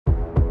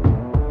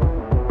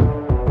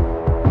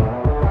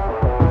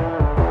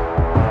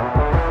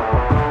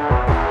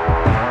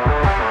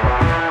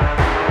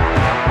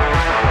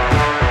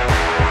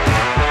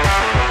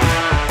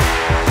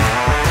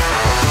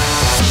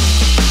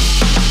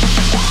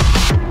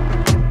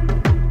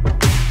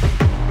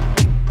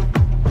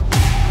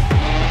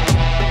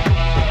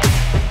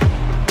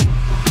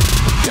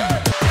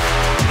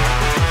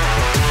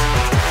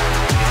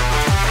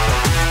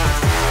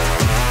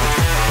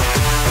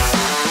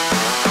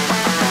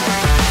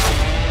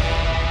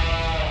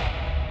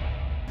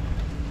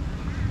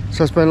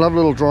So it's been a lovely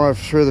little drive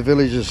through the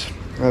villages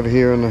over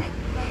here on the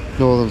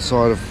northern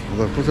side of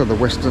the, what's that, the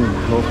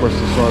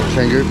northwestern side of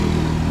Canggu.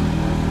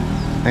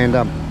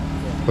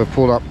 And we've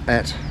pulled up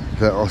at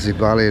the Aussie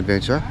Bali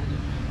adventure,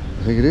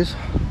 I think it is.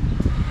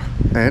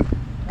 And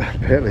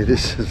apparently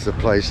this is the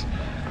place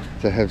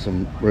to have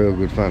some real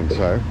good fun,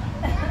 so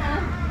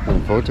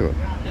looking forward to it.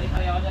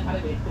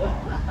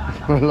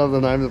 I love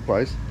the name of the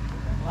place.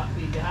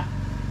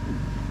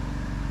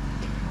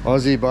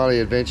 Aussie Bali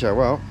adventure.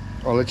 Well,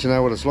 I'll let you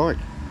know what it's like.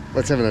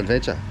 Let's have an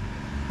adventure.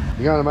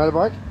 You going on a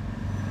motorbike?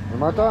 A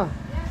motor?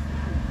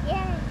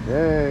 Yeah.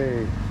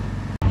 Yay!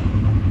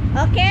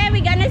 Okay,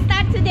 we're gonna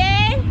start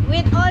today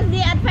with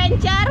Aussie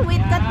adventure with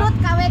Ketut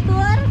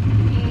KW.Tours,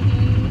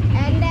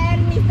 and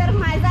then Mr.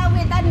 Muzza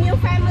with a new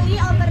family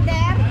over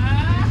there.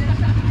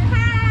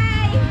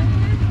 Hi.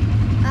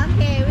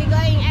 Okay, we're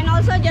going, and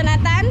also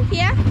Jonathan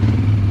here.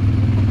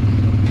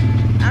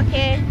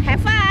 Okay,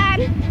 have fun.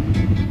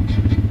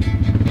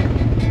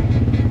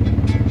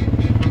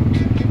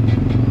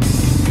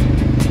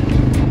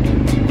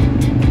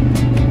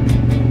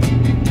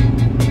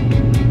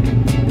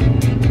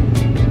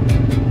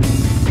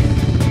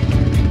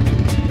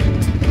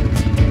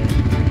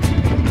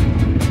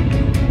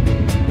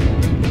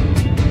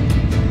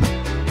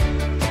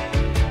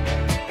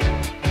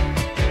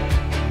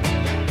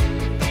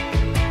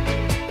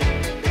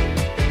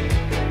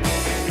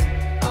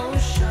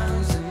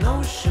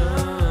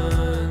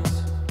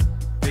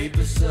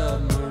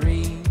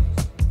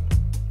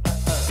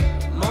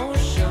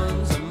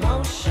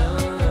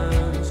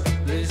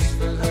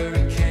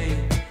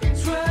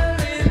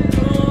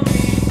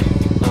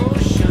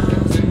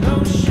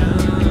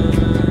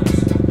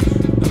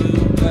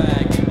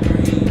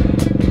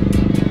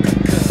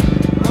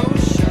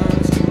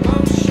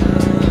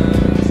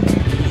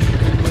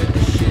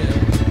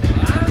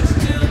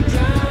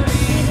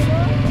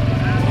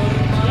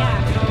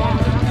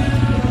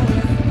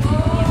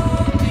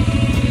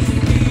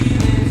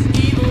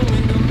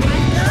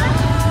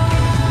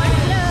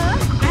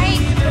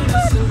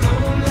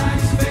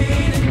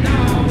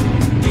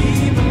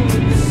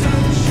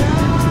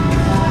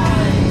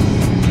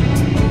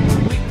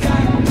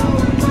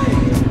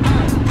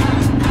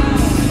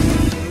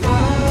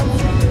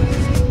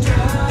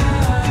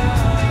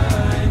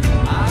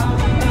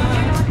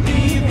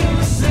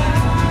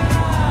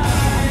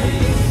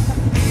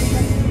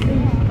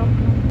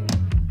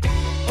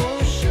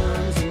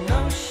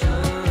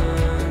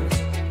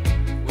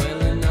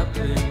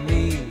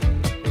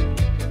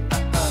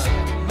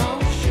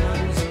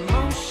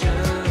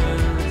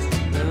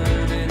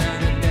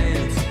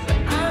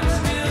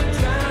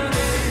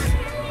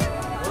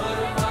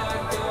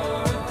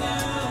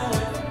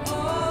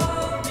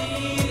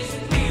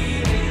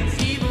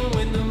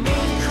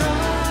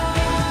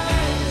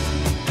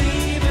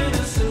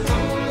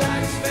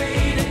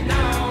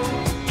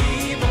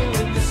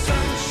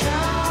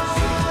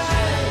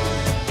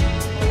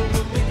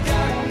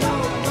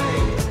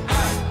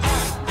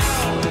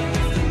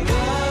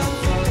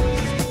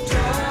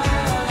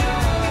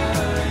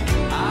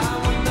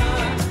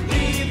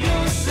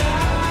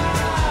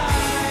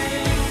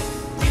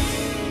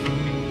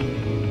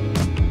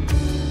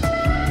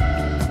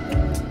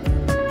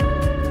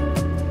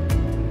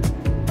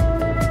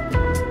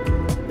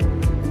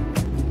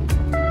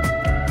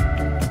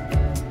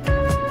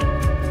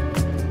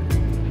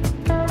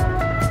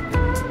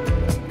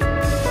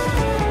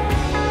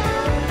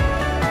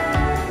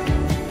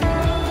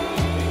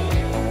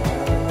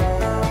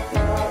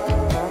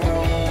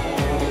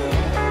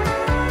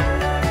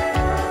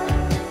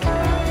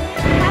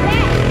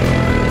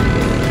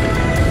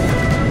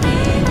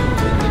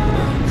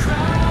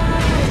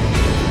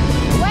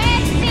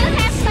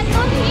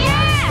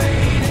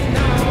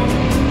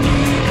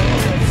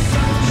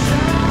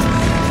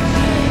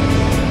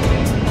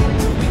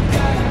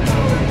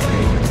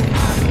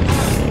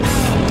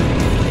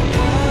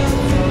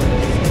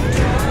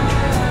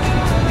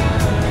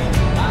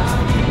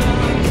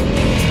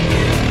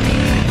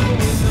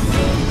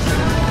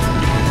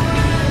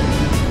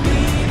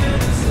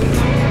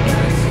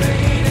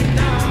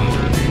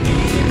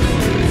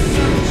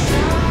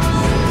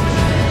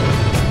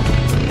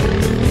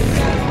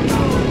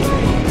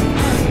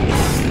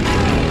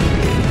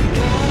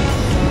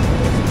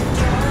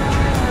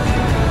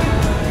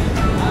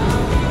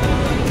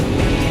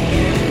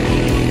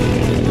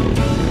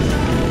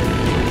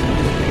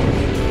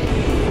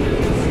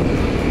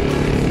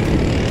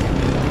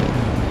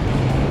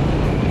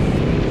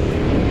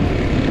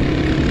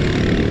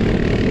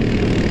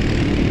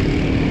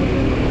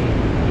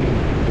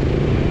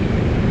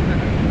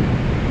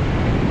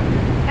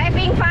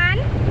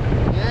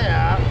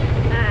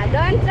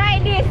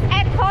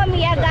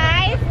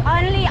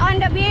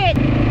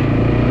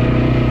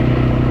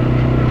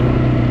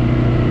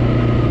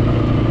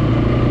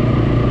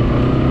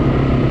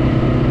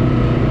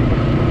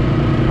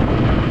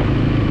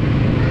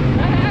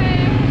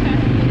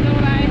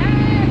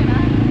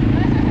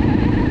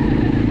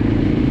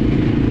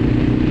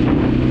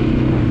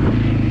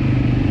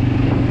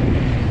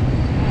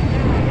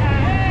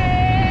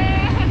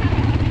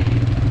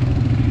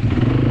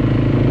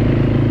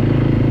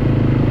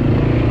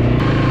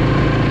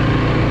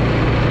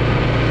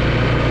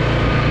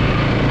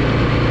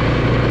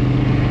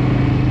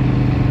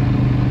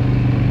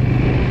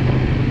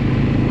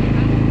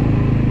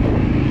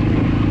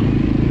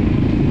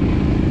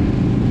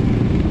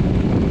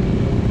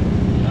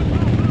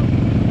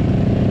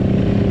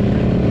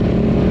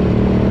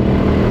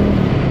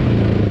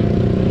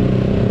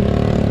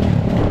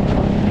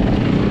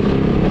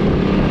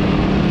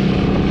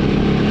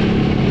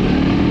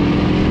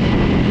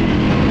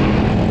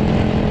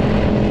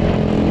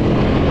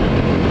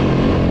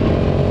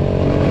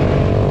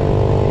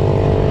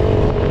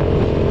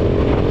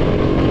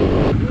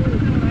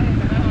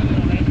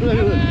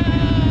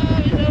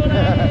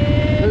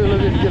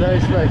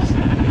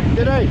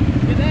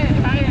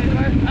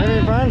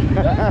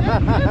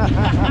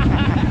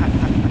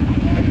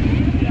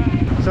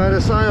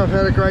 to say I've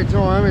had a great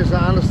time is an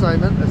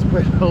understatement. It's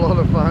been a lot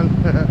of fun.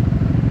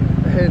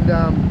 And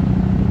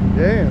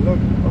yeah, look,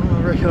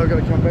 I reckon I've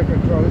got to come back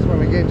and try this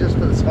one again just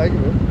for the sake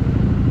of it.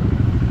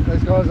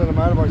 Those guys on the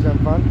motorbikes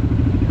having fun.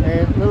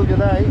 And little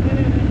g'day.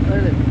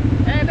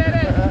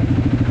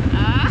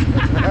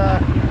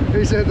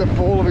 He's had the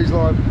fall of his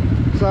life.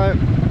 So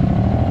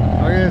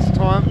I guess it's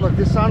time. Look,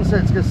 this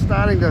sunset's just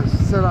starting to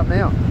set up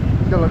now.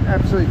 It's going to look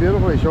absolutely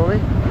beautiful here shortly.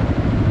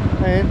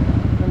 And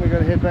then we're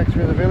going to head back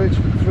through the village,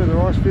 through the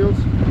rice fields,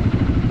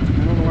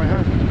 and on the way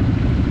home.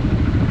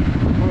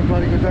 What a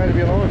bloody good day to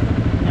be alive.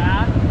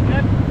 Yeah,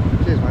 good.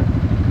 Cheers, mate.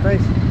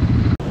 Thanks.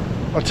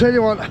 I'll tell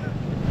you what,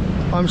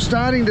 I'm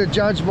starting to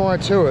judge my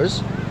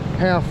tours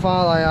how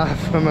far they are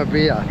from a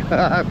beer.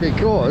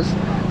 Because,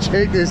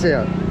 check this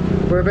out.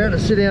 We're about to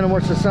sit down and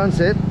watch the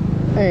sunset,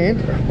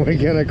 and we're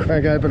going to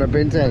crack open a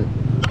bintang.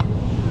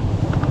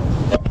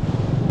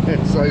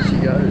 And so she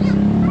goes.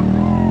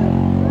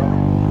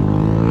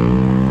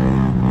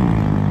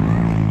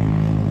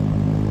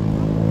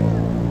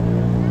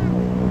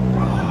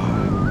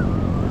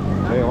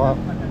 Tell you what,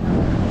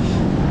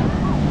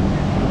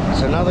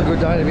 it's another good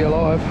day to be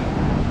alive.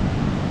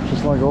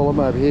 Just like all of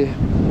them over here.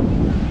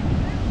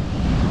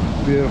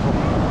 Beautiful. Look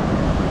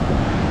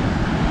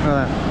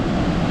at that.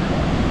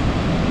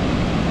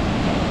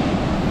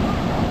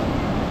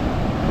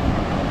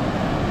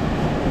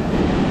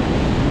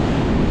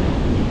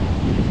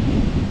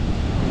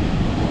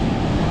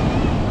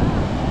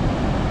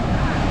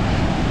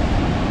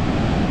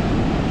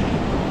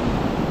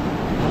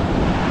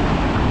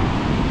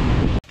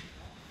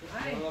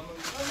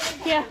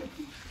 Yeah,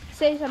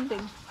 say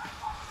something.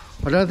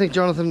 I don't think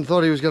Jonathan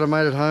thought he was going to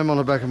make it home on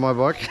the back of my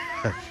bike.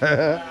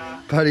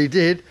 But he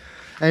did.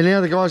 And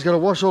now the guy's got to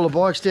wash all the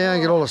bikes down,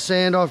 get all the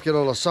sand off, get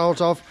all the salt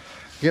off,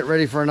 get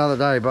ready for another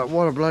day. But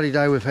what a bloody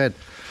day we've had.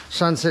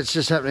 Sunset's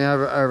just happening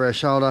over our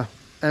shoulder.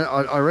 And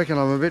I reckon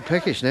I'm a bit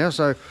peckish now,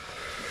 so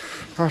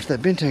after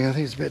that bintang, I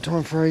think it's about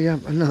time for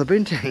another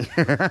bintang.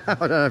 I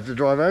don't have to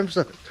drive home,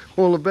 so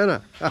all the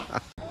better.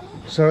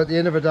 So at the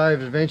end of a day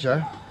of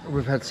adventure,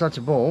 we've had such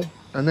a ball.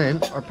 And then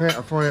I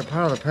find out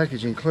part of the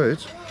package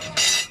includes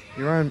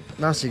your own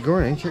nasi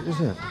goreng. Check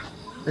this out.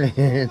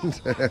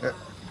 And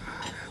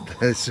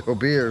there's still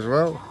beer as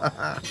well.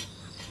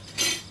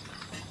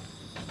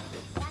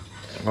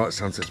 Oh, the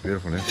sunset's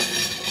beautiful now.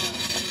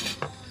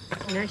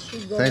 Nasi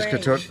goreng. Thanks,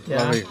 Ketut.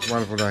 Yeah. Lovely,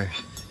 wonderful day.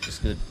 It's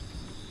good.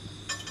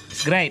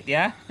 It's great,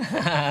 yeah?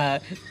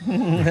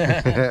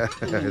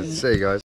 See you guys.